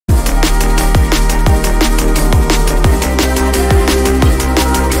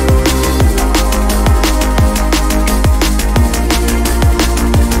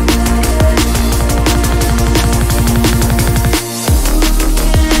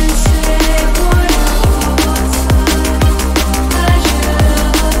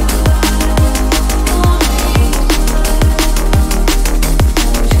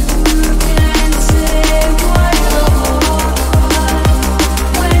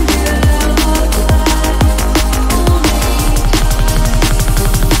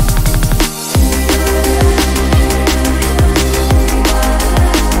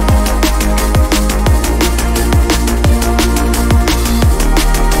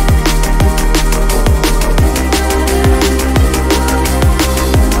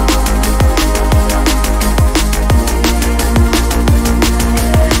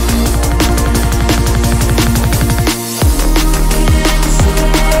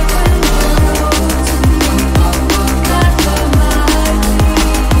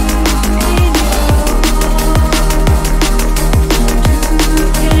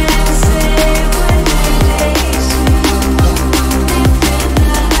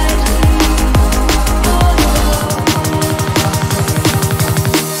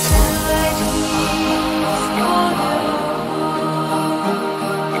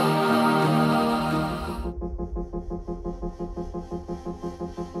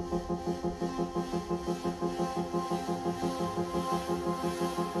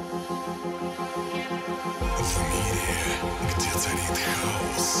В мире, где царит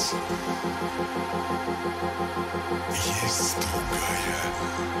хаос, есть другая,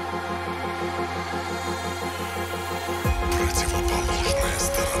 противоположная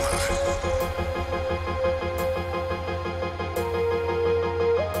сторона.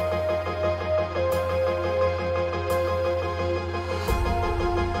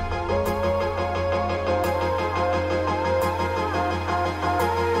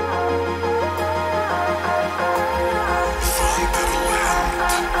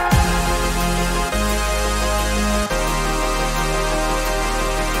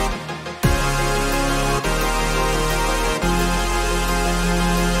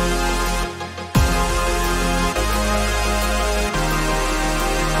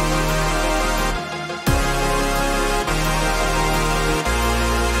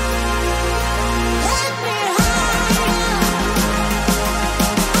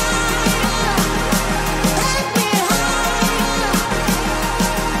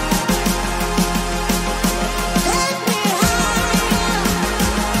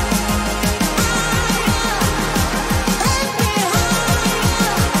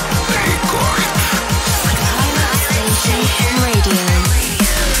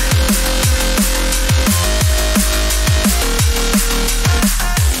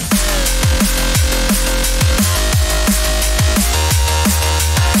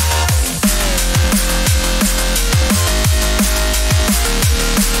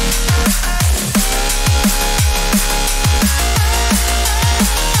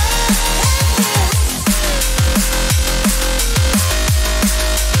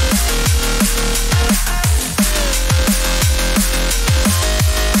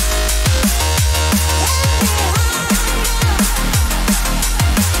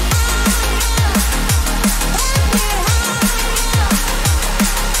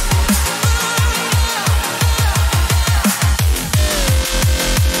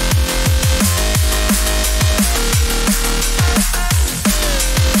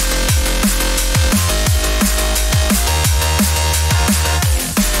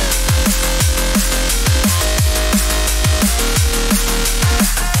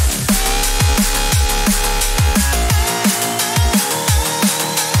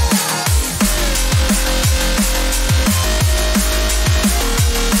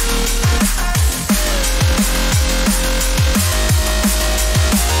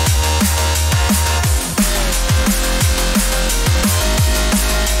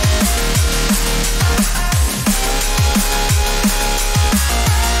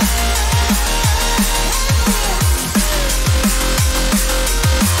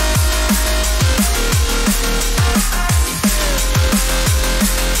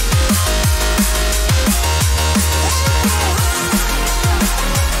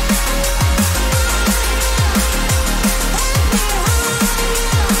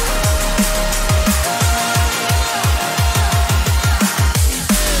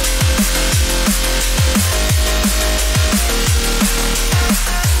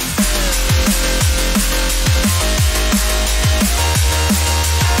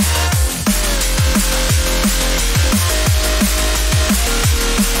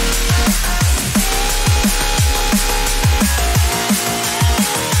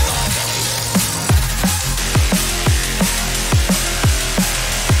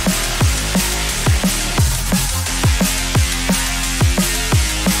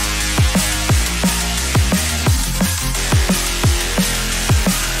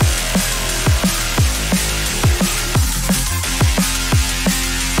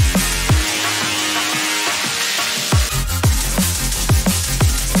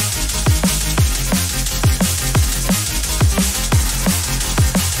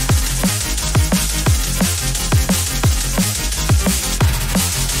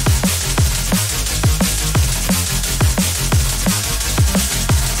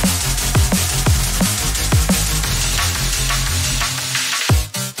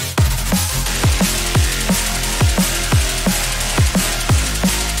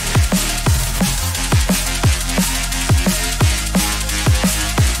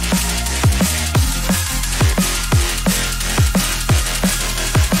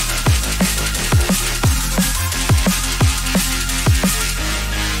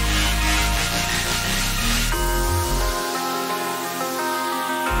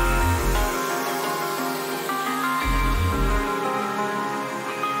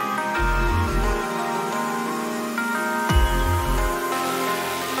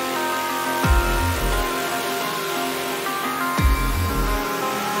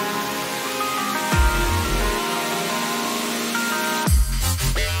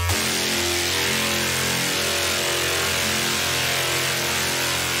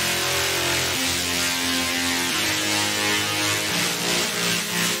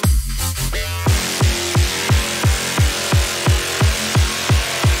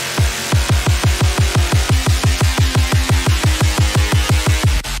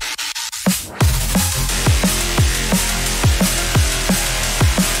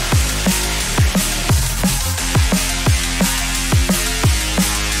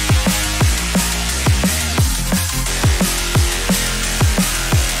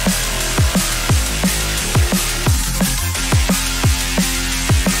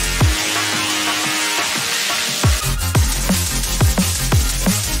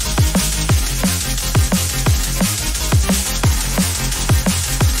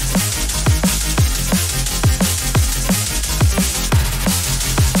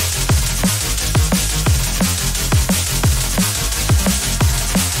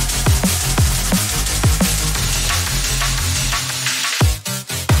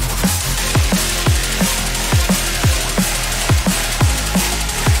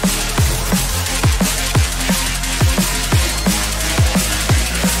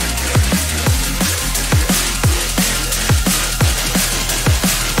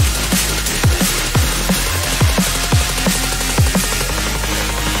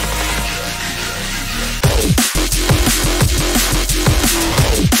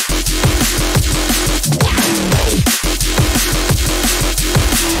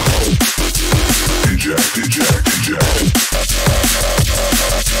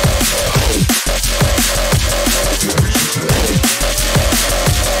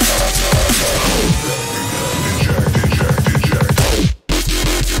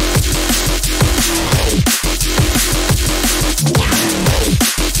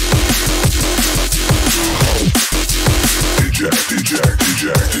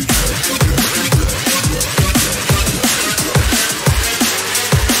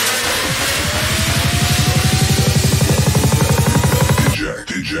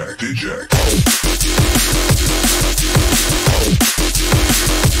 eject, eject.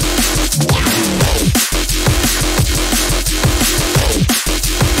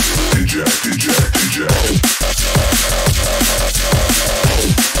 Eject, eject, eject.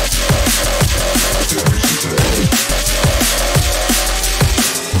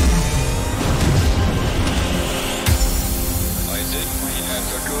 I think we have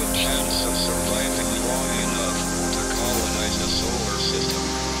a good chance of surviving long enough to colonize the solar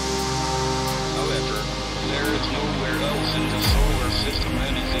system. However, there is nowhere else in the solar system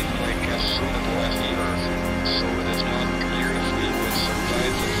anything like as suitable as the Earth, so it is not clear if we would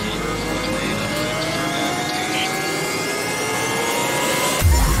survive if the Earth was made unfit for habitation.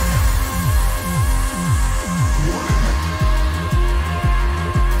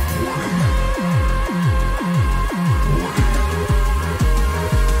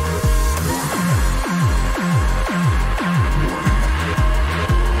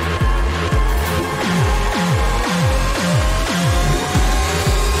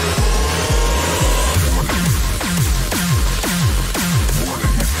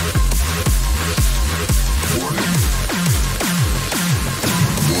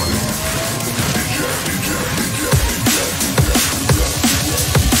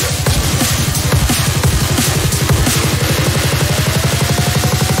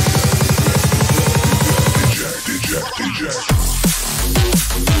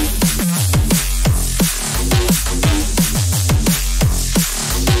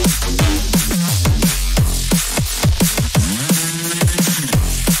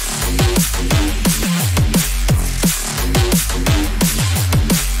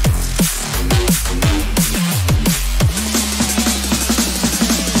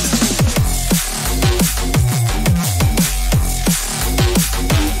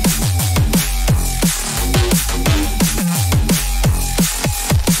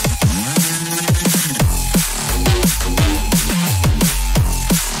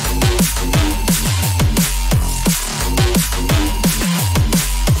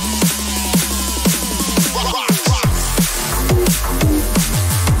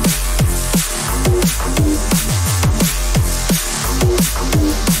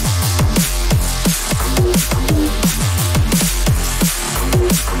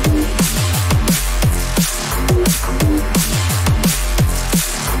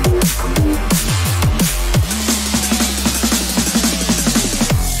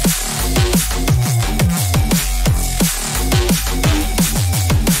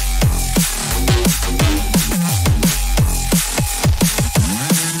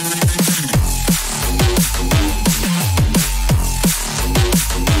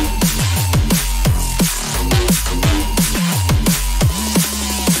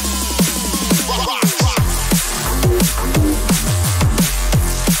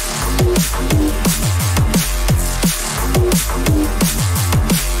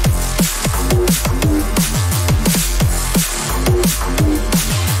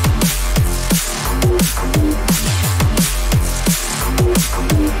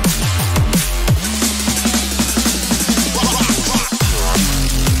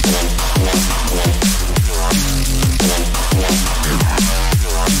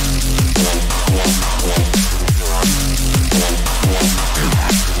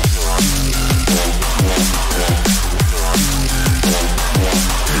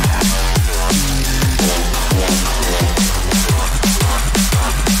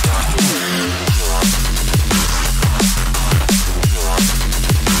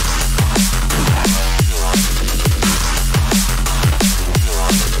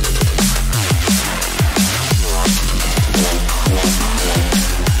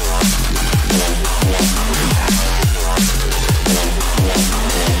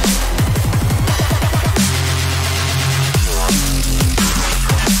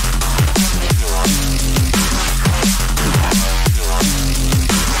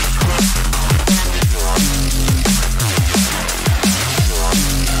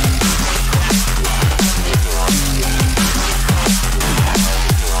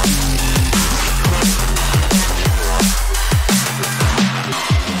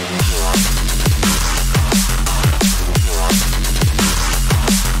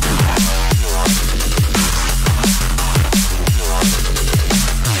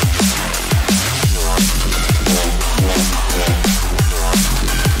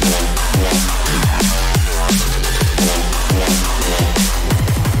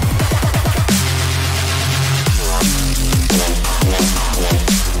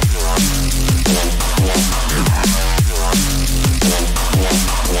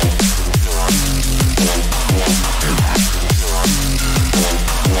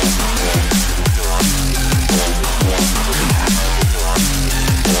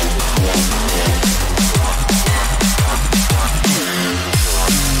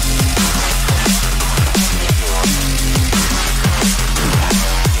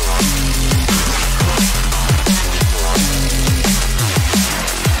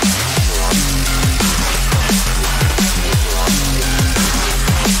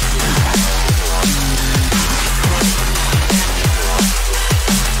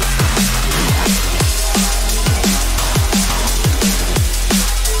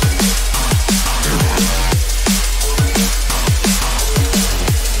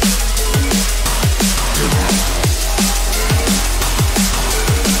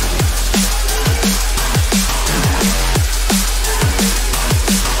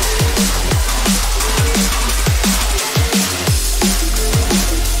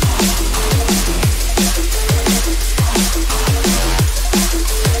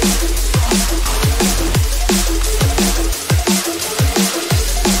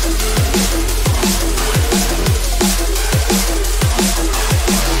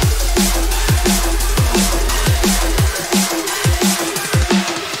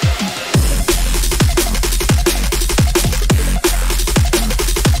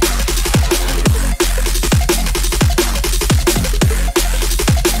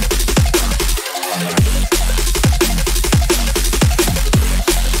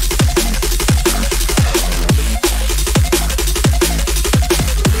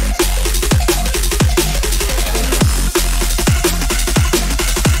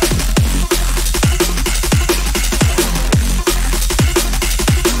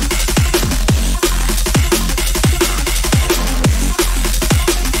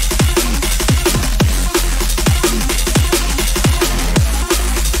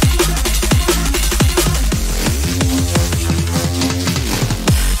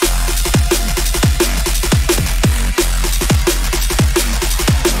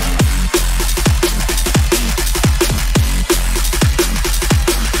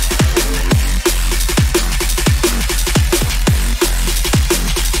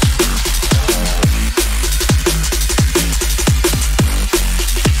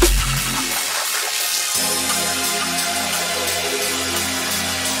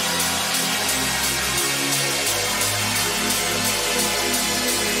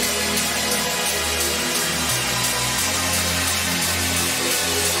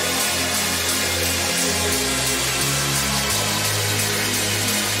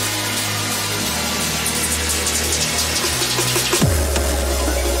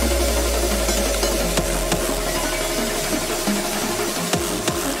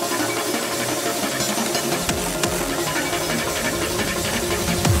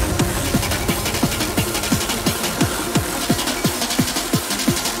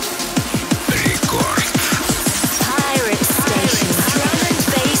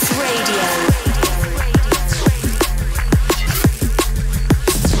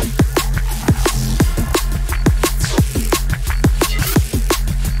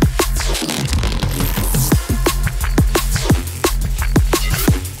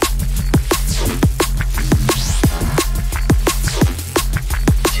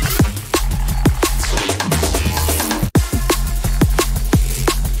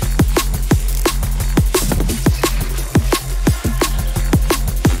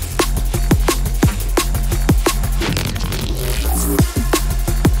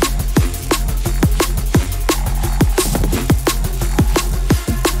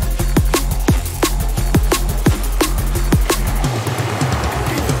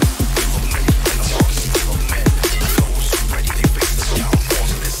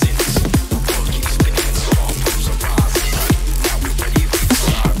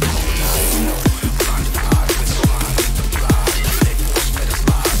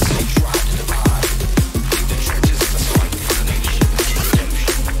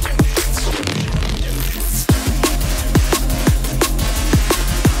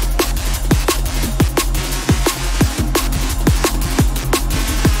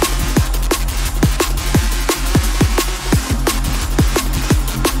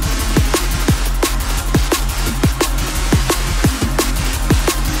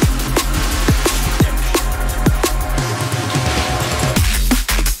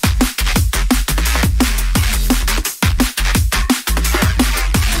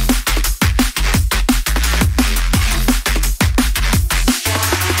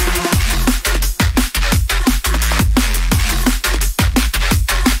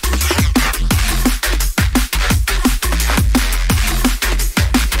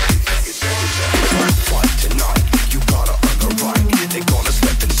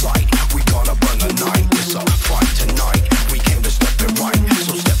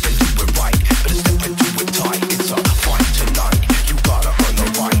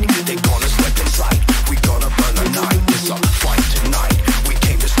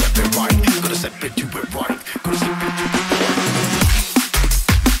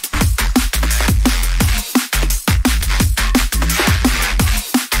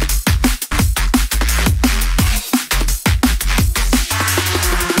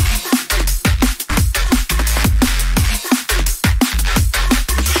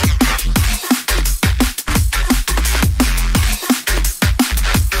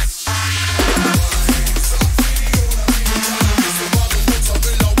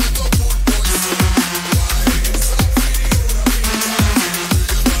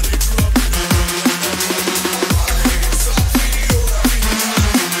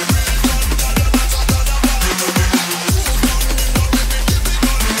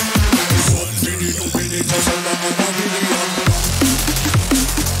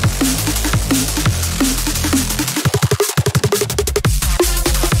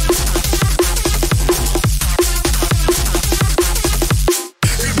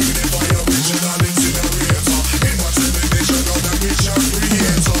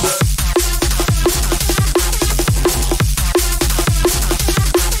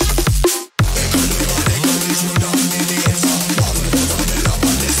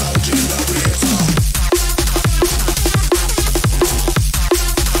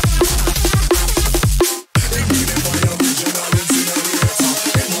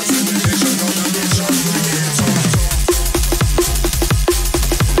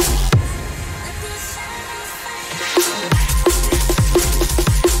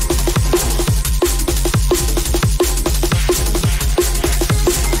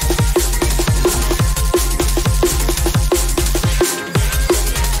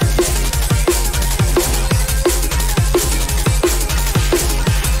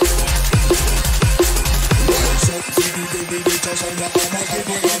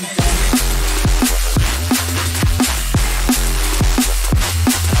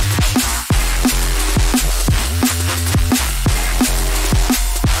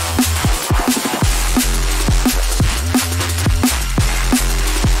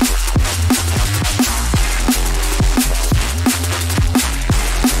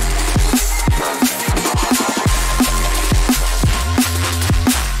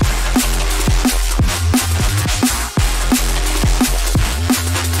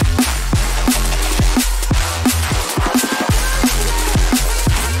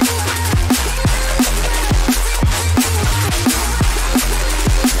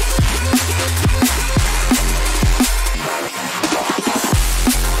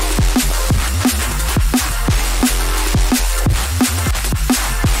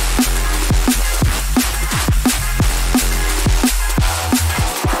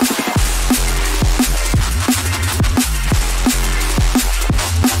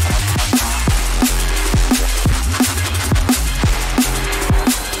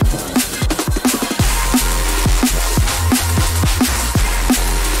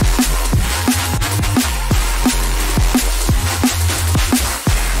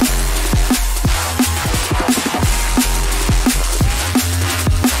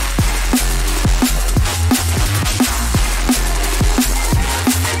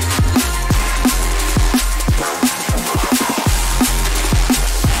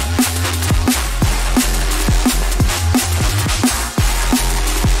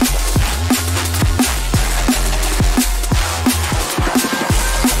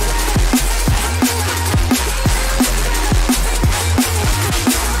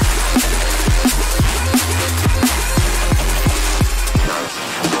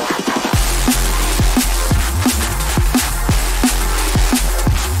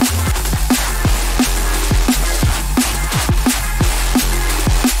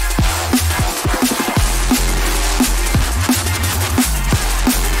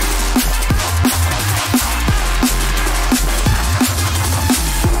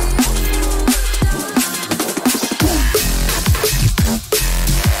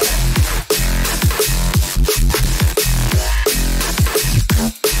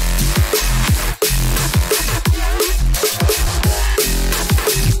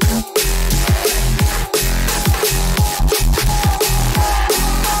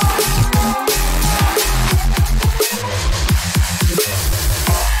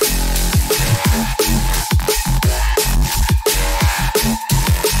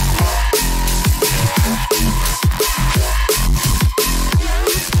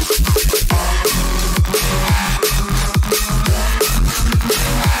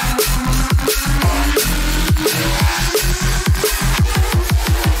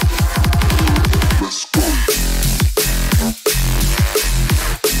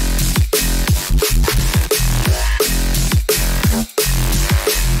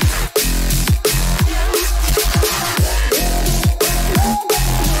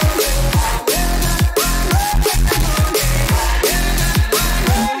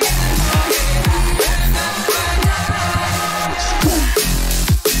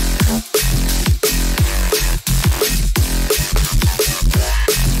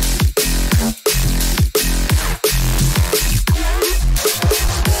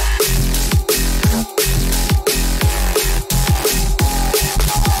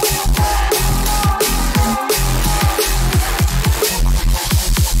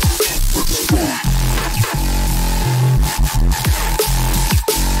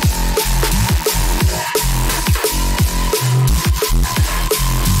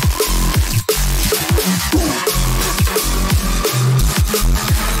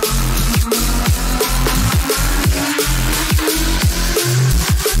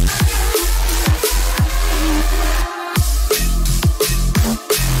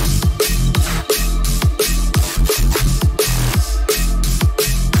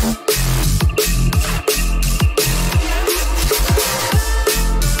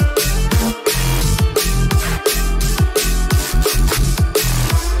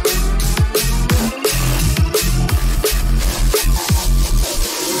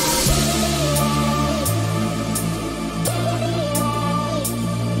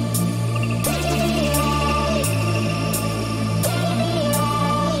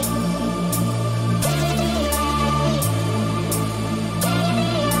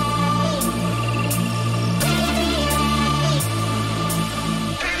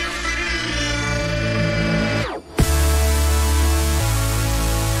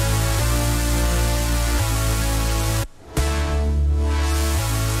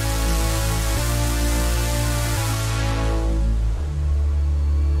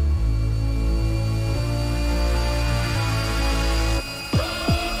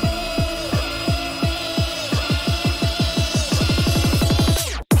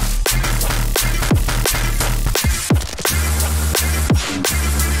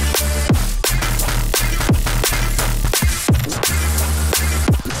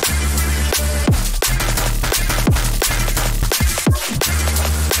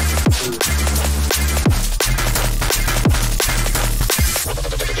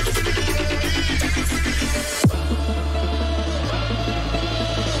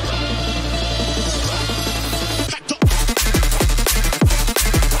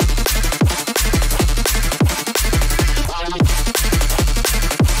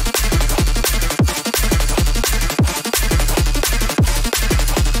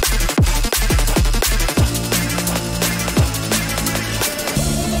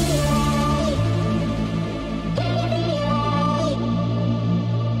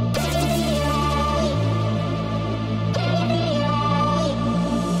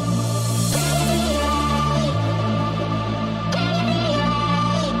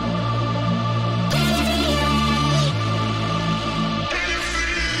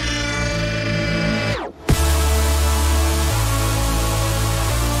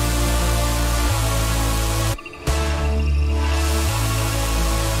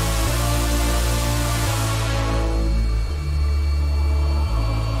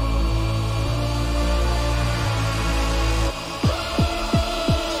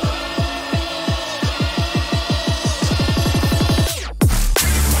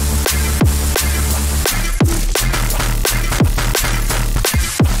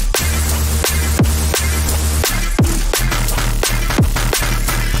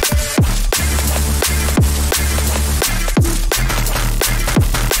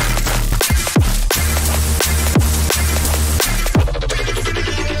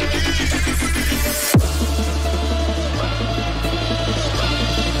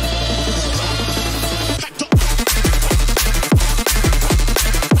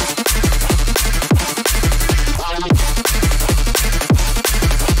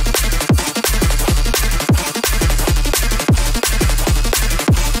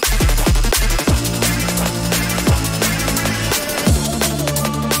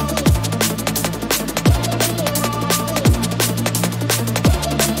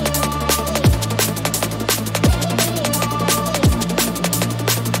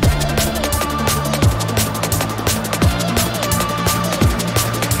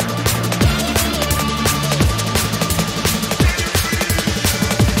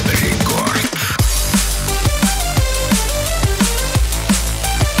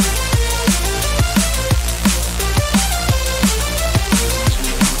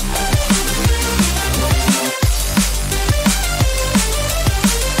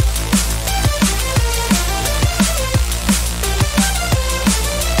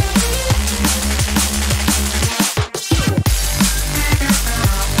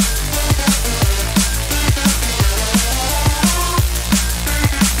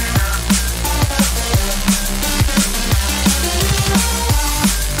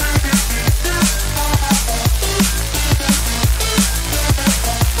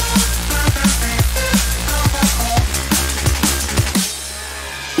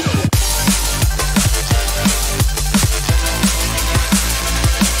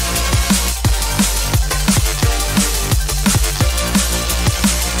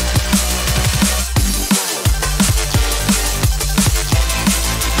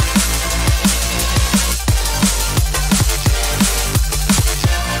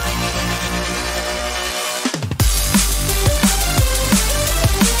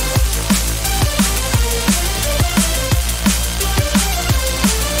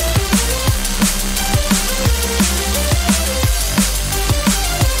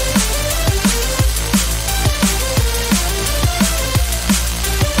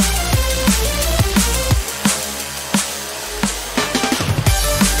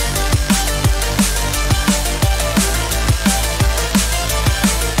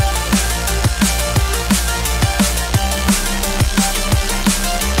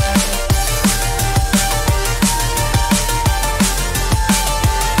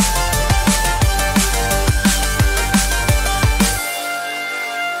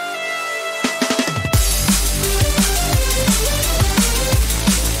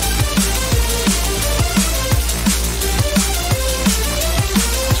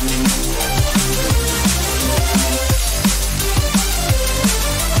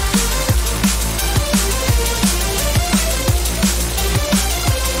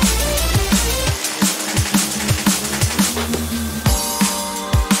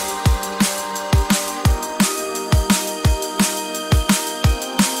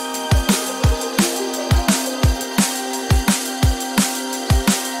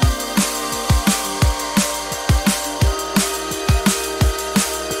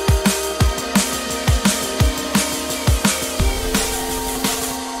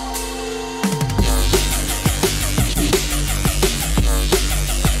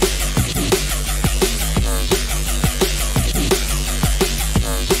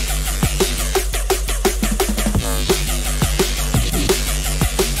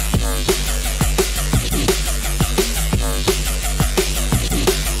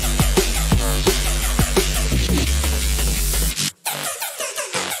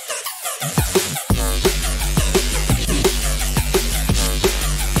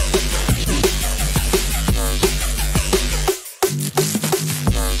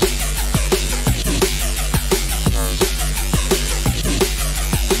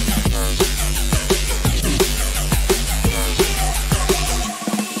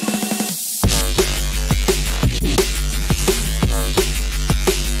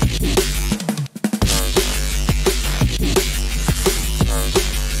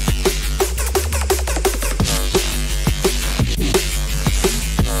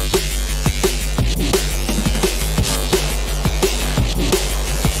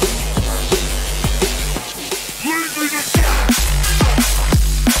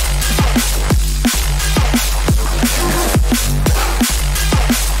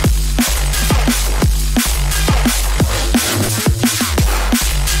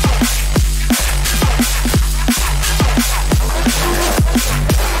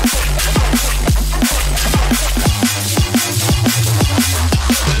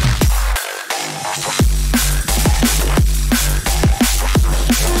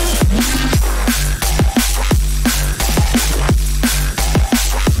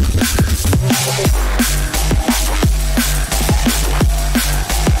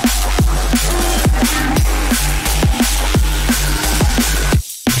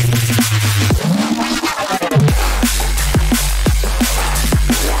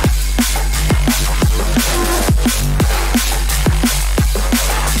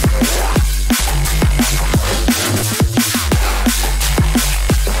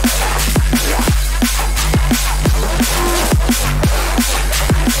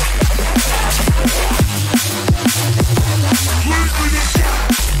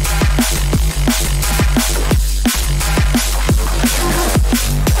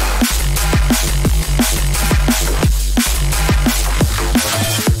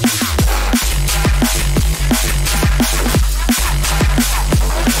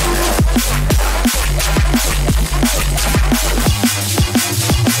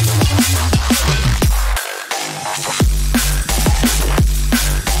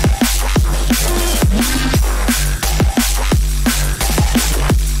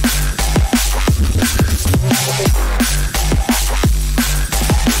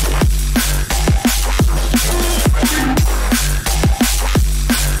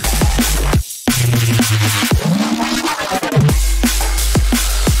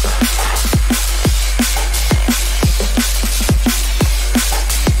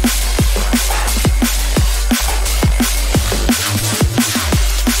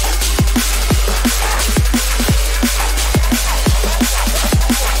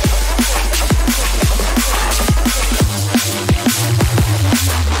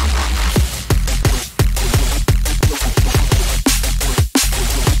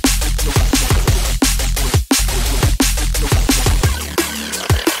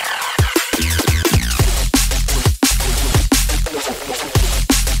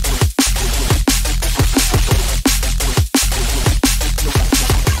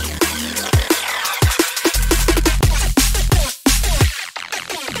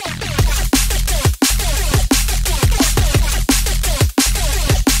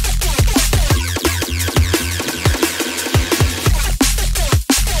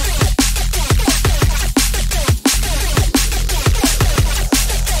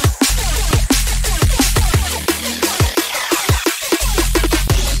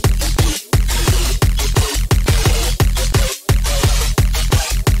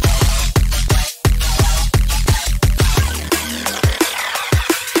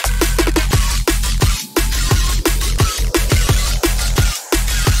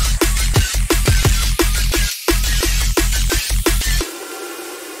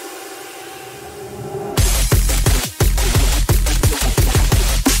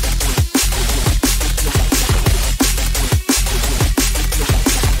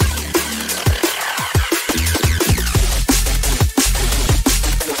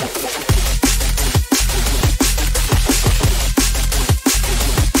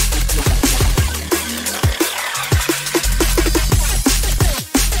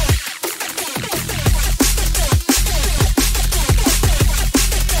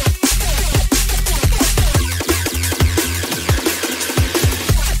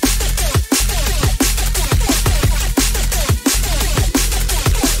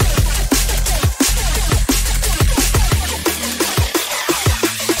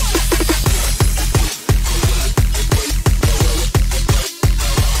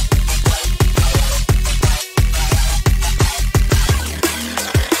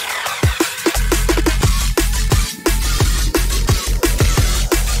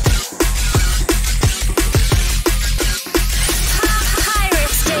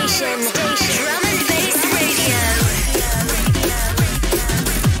 Drum&Bass Radio.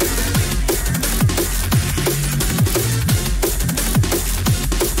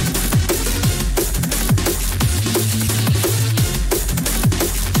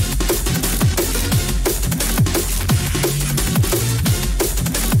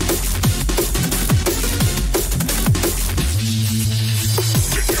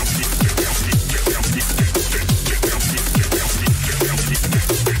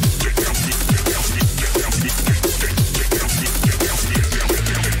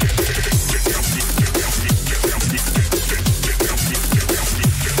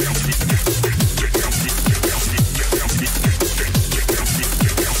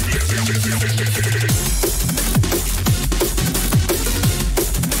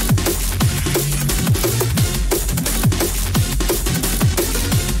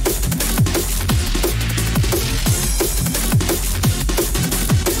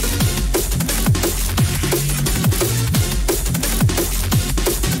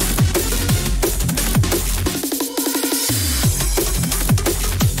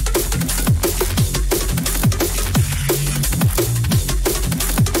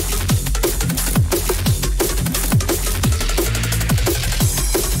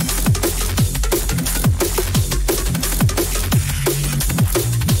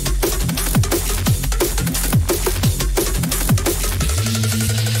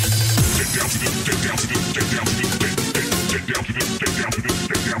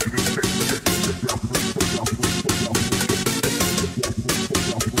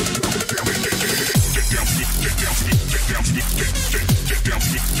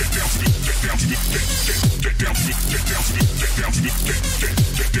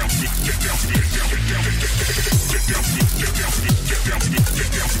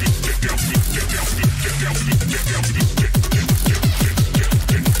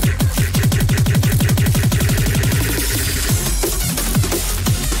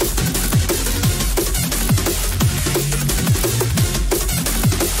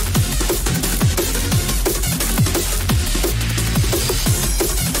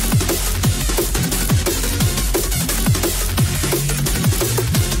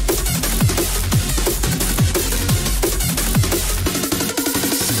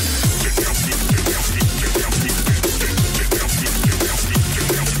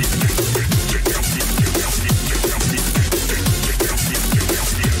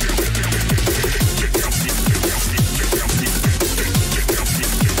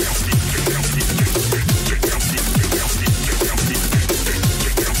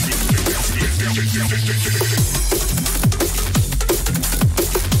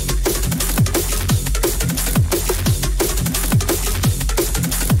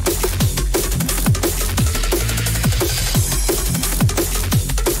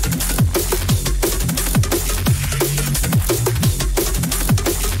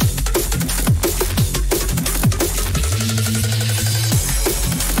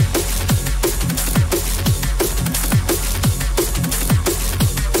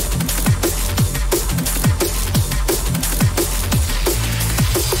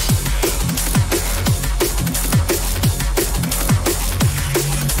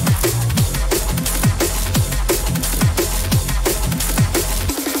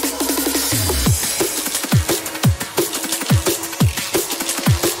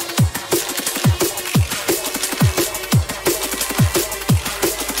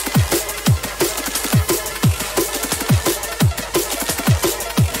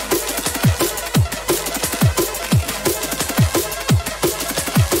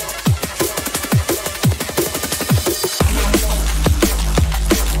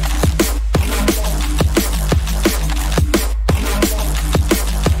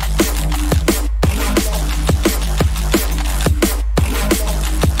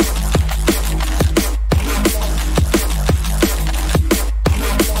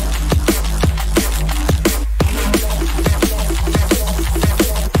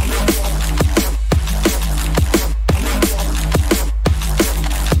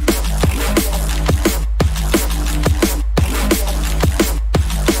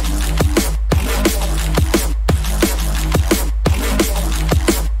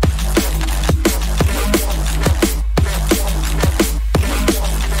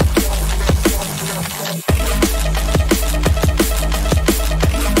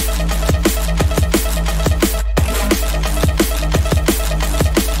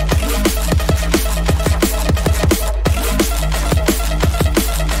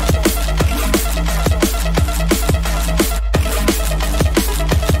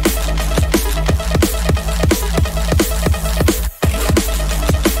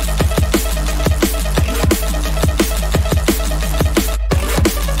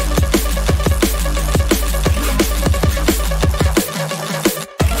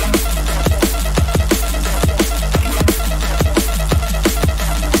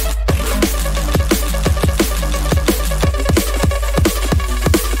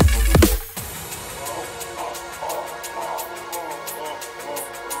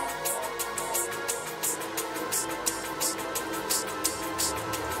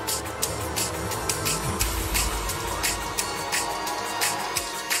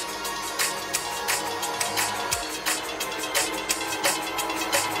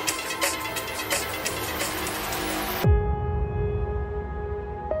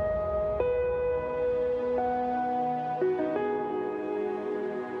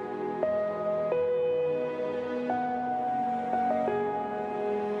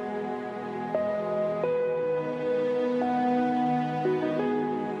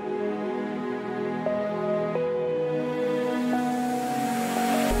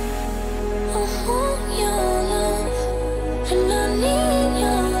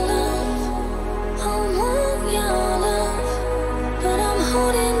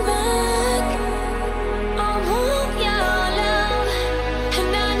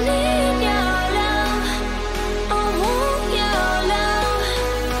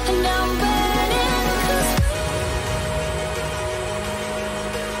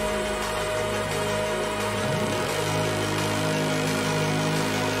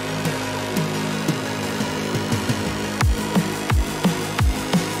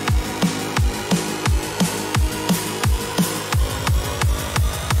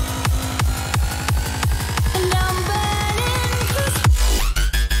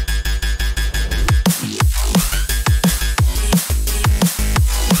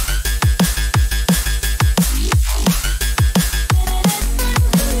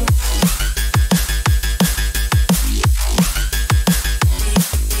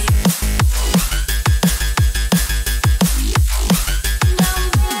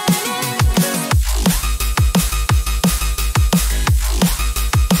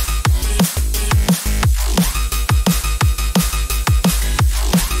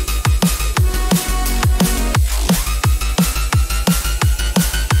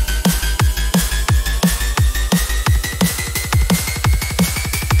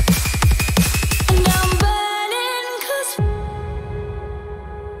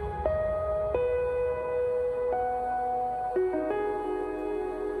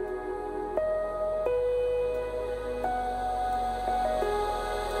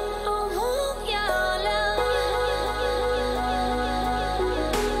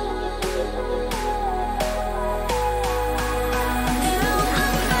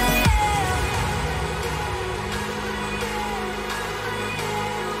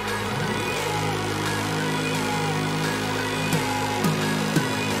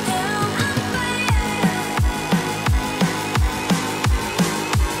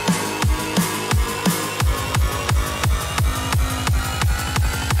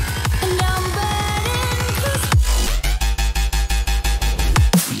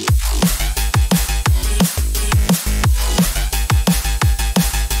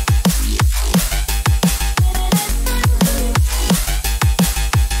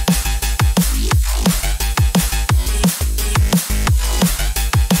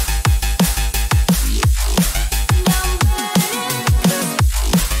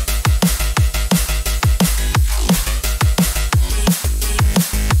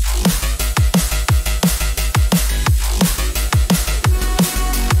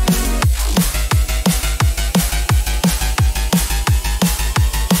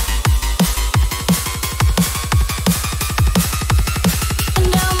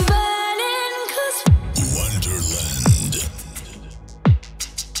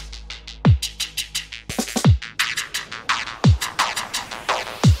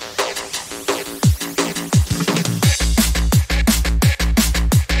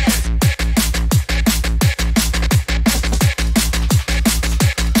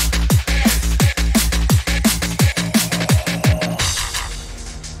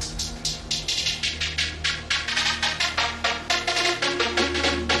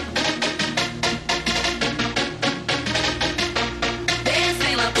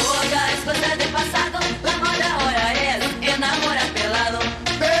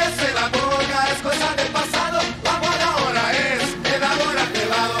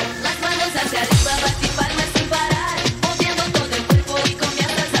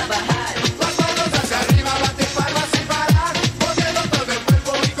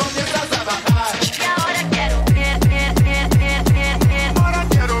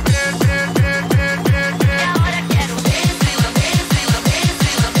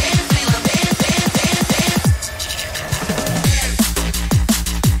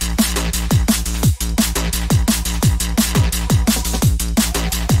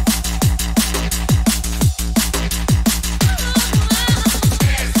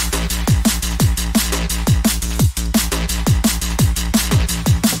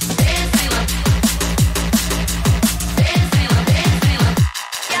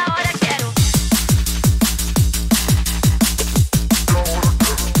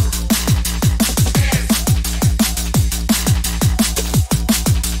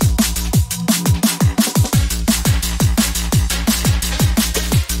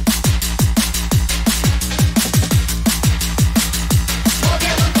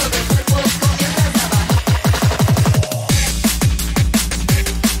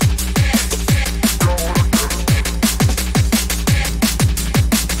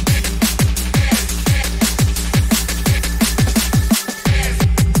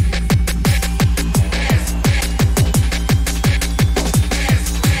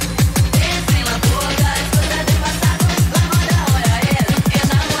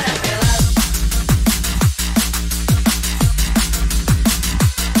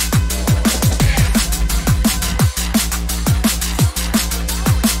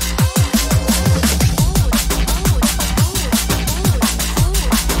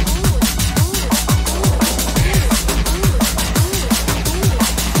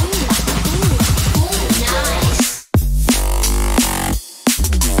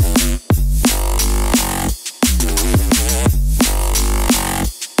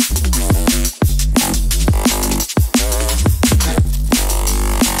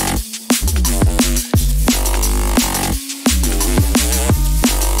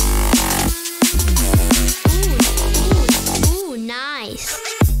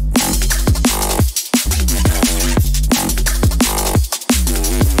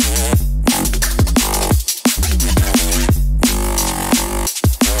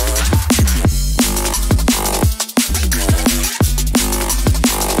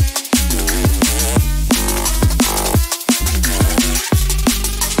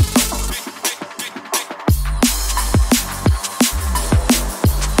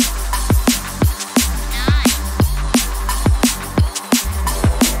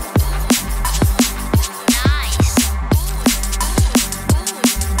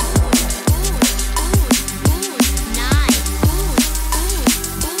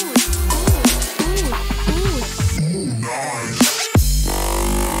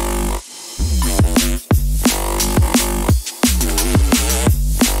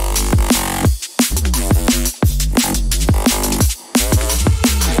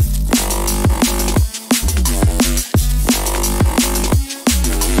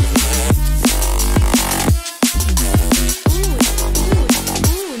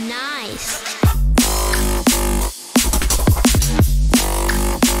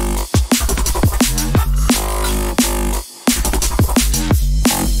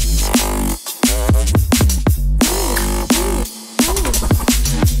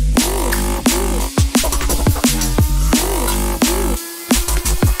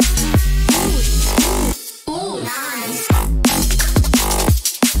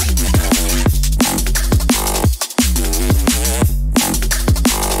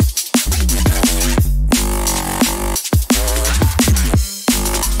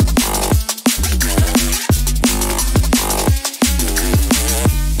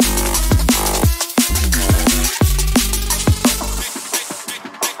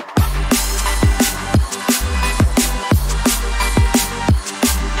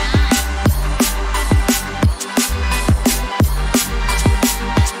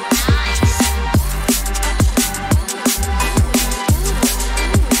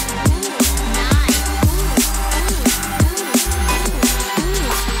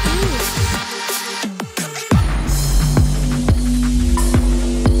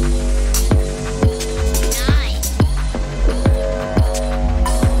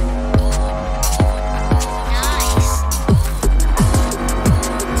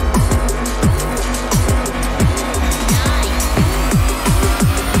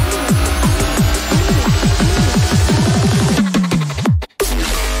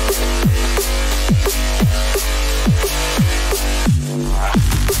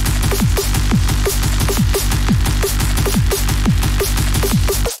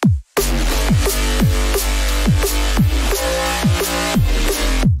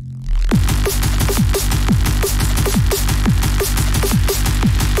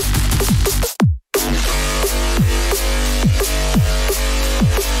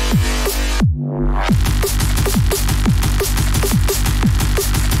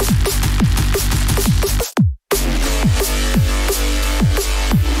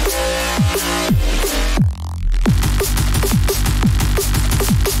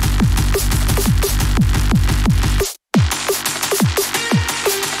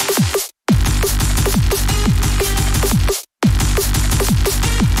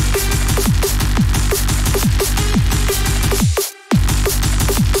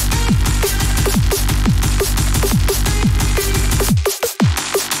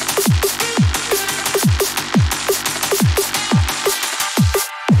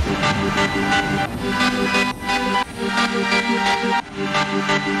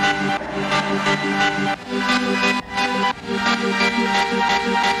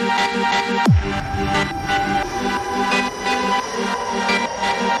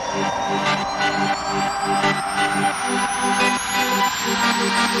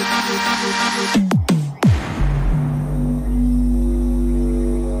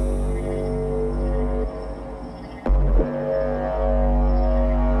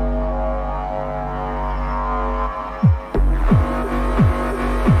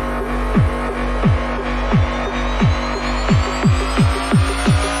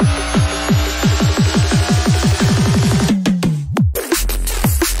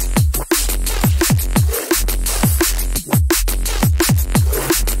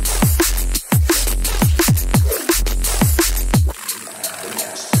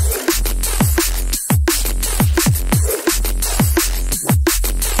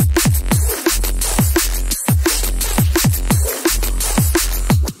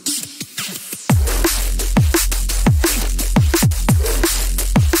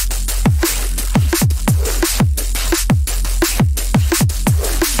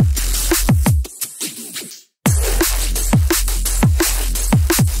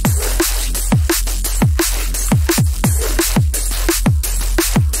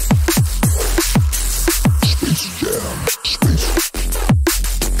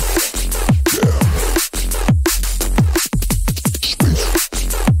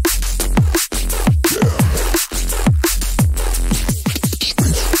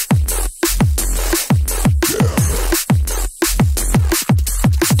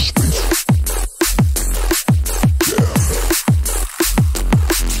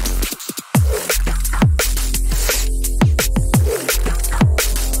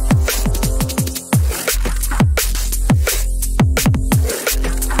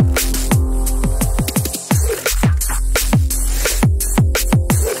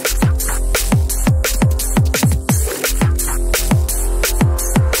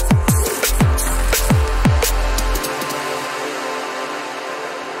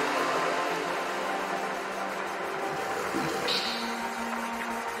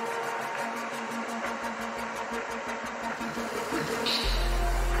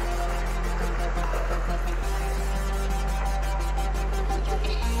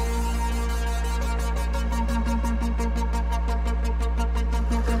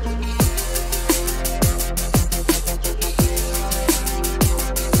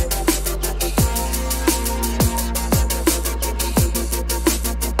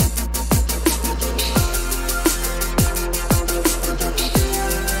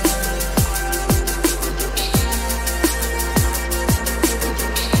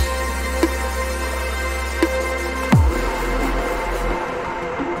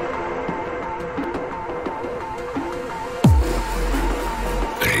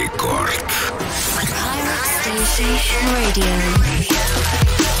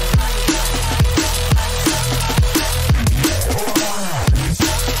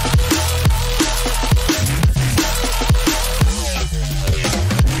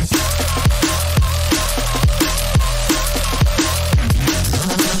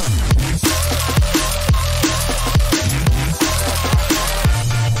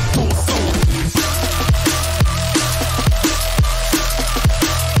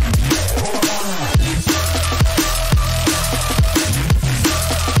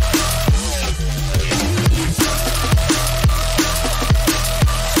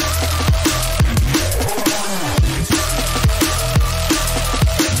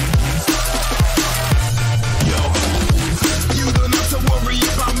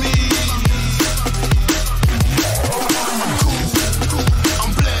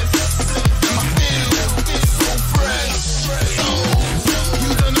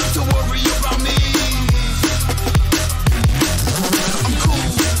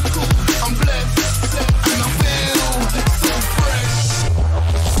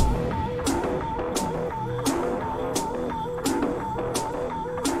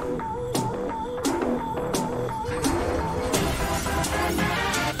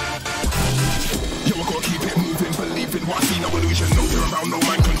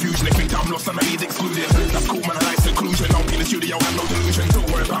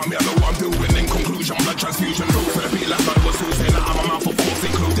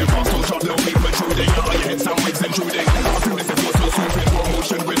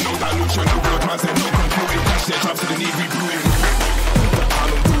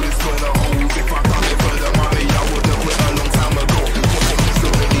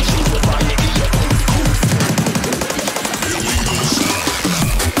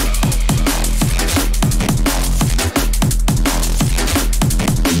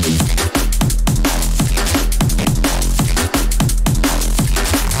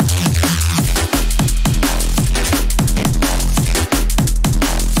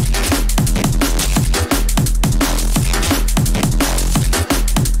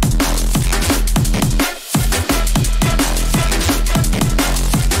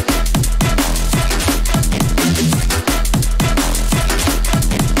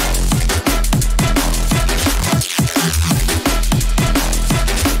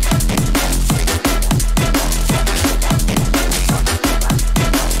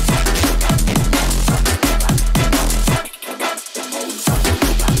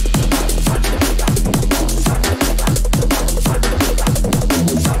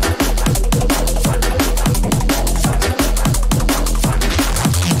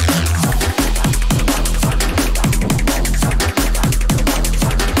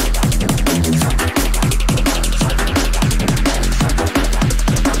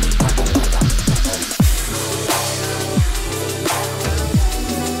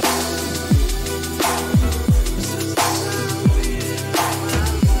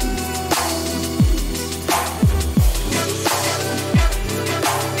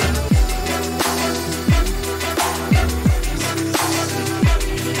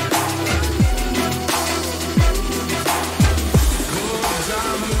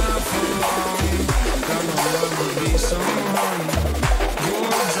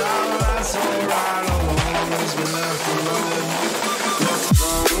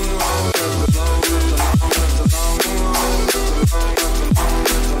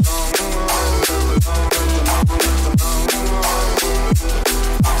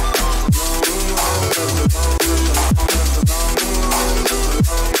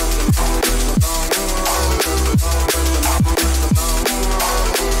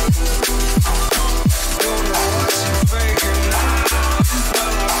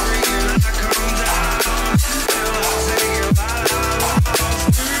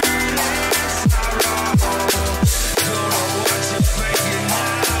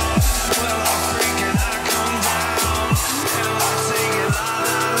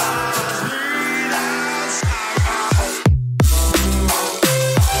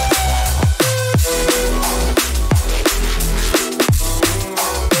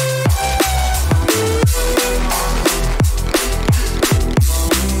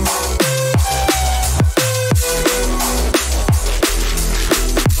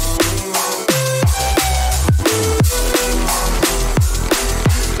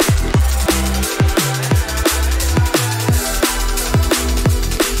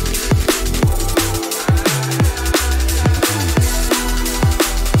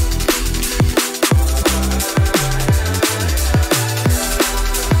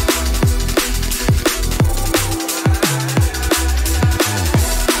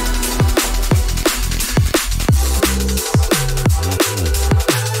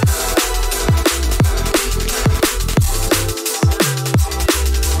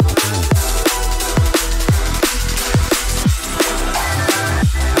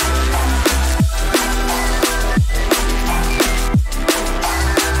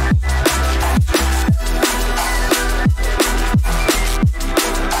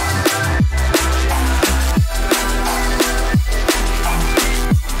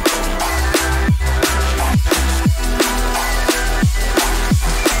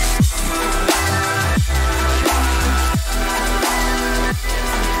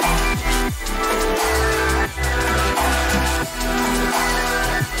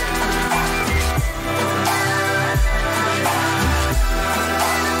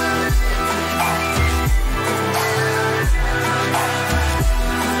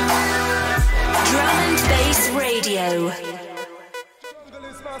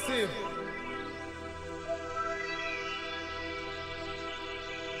 massive.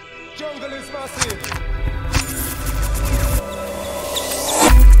 Jungle is massive.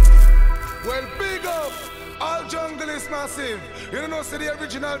 Well, big up. All jungle is massive. You don't know, so the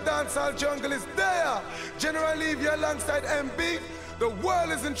original dancehall jungle is there. General Levy alongside MB. The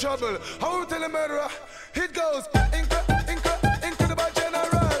world is in trouble. How we tell a murderer? It goes incredible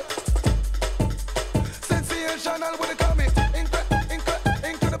general. Sensational with the coming.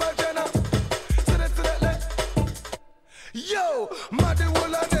 Incredible general. To that. Yo, Marty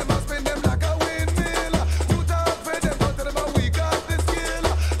will of them. I spin them like a windmill. You talk for them, but to them we got the skill.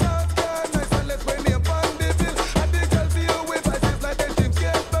 Dance can nice and let's win the upon the bill. And the girls see you with vices like them teams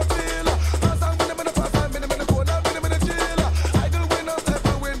get the feel. Pass on with them in the pass on, with them in the corner, with them in the chill. I do win up, step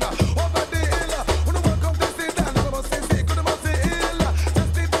the winner, over the hill. When the one come to sit down, you must say sick, you must say ill. Just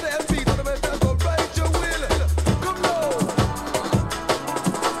stay to the LP, to the metal, go right your will. Come low.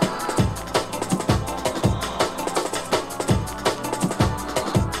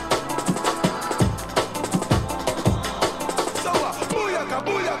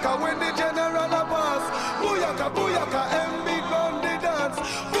 Booyaka, when the general a pass. Booyaka, MB run the dance.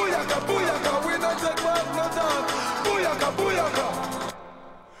 Booyaka, we not take back no talk. Booyaka.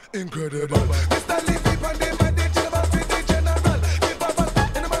 Incredible. Mr. Leafy and the man, the general, the general. Give up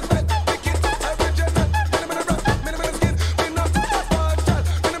in the man's style, pick it, original. Minimum rock, minimum skin, minimum partial.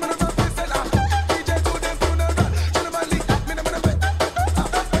 Minimum rock, we sell DJ to them funeral. General Lee, minimum bet.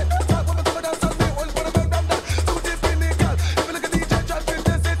 Walk over to the dance, and me all for the Meltdown. To the pinnacle. If you look at DJ, drop it,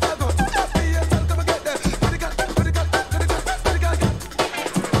 this is a go. PSL, come and get them. Critical.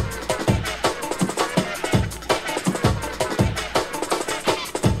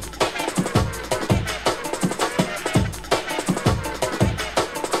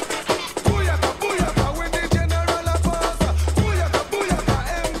 Booyaka, when the general a pass. Booyaka,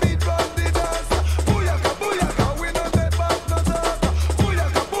 MB run the dance. Booyaka, we no take back no talk.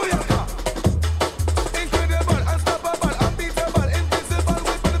 Booyaka. Incredible, unstoppable, unbeatable, invincible,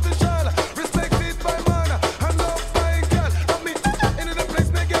 we beneficial. Respected by man and loved by girl. And me in the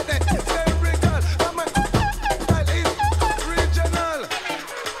place me get it lyrical. And my style is original.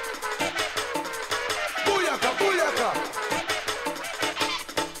 Booyaka.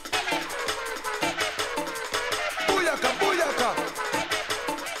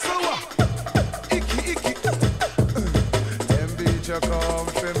 So icky. Them beach a come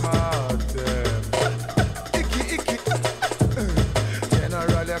for mad them. Icky.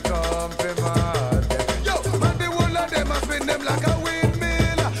 General a come for mad them. Yo, man, the whole of them a spin them like a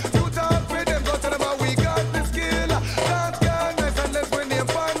windmill. You talk for them, go tell them how we got the skill. Dance can nice and let's win the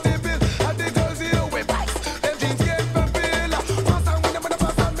upon the bill. And the girls here with vice, them jeans get fulfill. Pass on with them in the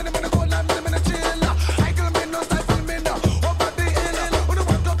pass on, with them in the cold and with them in the chill. I can me no stifle me no, over the hill. When the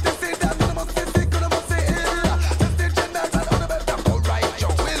one come to sit down, you must say sick, you must say ill. Just the general on the better, go right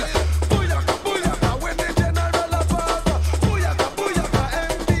your will. Booyaka, when the general a pass. Booyaka,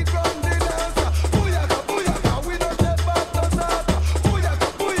 MB run the dance. Booyaka, we don't take back no talk.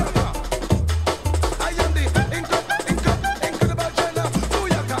 Booyaka. I am the incredible general.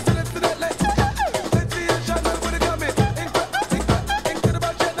 Booyaka, let's do that, let's see a channel with the coming.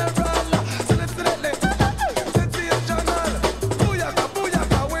 Incredible general. So let's do that, let's see a channel.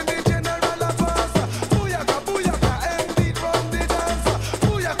 Booyaka, when the general a pass. Booyaka, MB run the dance.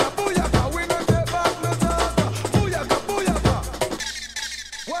 Booyaka, we don't take back no talk. Booyaka.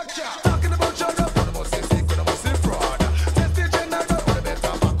 Watch out. Talking about your love, what about say sick, what about say fraud. Let's the general, what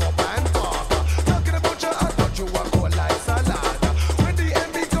better back up and talk. Talking about your heart, but you walk all like salad. When the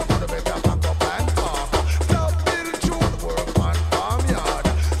MB come, what better back up and talk. Stop build tune, work on farmyard.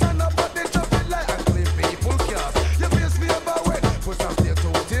 Stand up at the traffic light and clean people cars. Your face be about when, put some steel to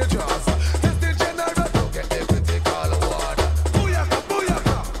teardrops. Let's the general, to get the critical award. Booyaka.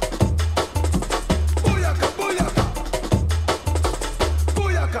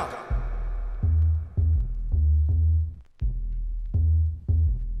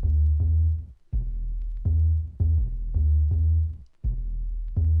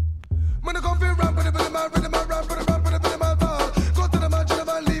 Man, I come feel ramp, but the rhythm and ramp, but the ramp, but the rhythm and fall. Go to the man,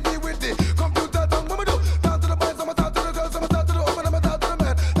 general, leave me with the computer tongue. What me do? Talk to the boys, I'ma talk to the girls, I'ma talk to the woman, I'ma talk to the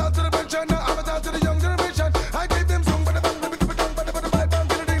man. Talk to the bench, and now I'ma talk to the young generation. I give them song, but the bang, let me do it down, but the vibe, bang,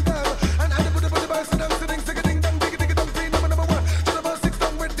 get it ding down. And I put the vibe, sit down, sitting, sick a ding dong, diggy, see number one. General 6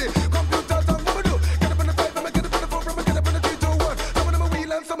 tongue with the computer tongue. What me do? Get up in the 5, I'ma get up in the 4, I'ma get up in the 3, 2, 1. Some of them a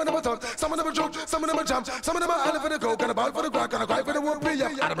wheel and some of them a talk, some of them a joke, some of them a jump, some of them a holler for the coke and a ball for the crack and a cry for the whoop. Yeah,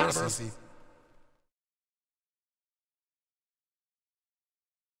 out of mercy.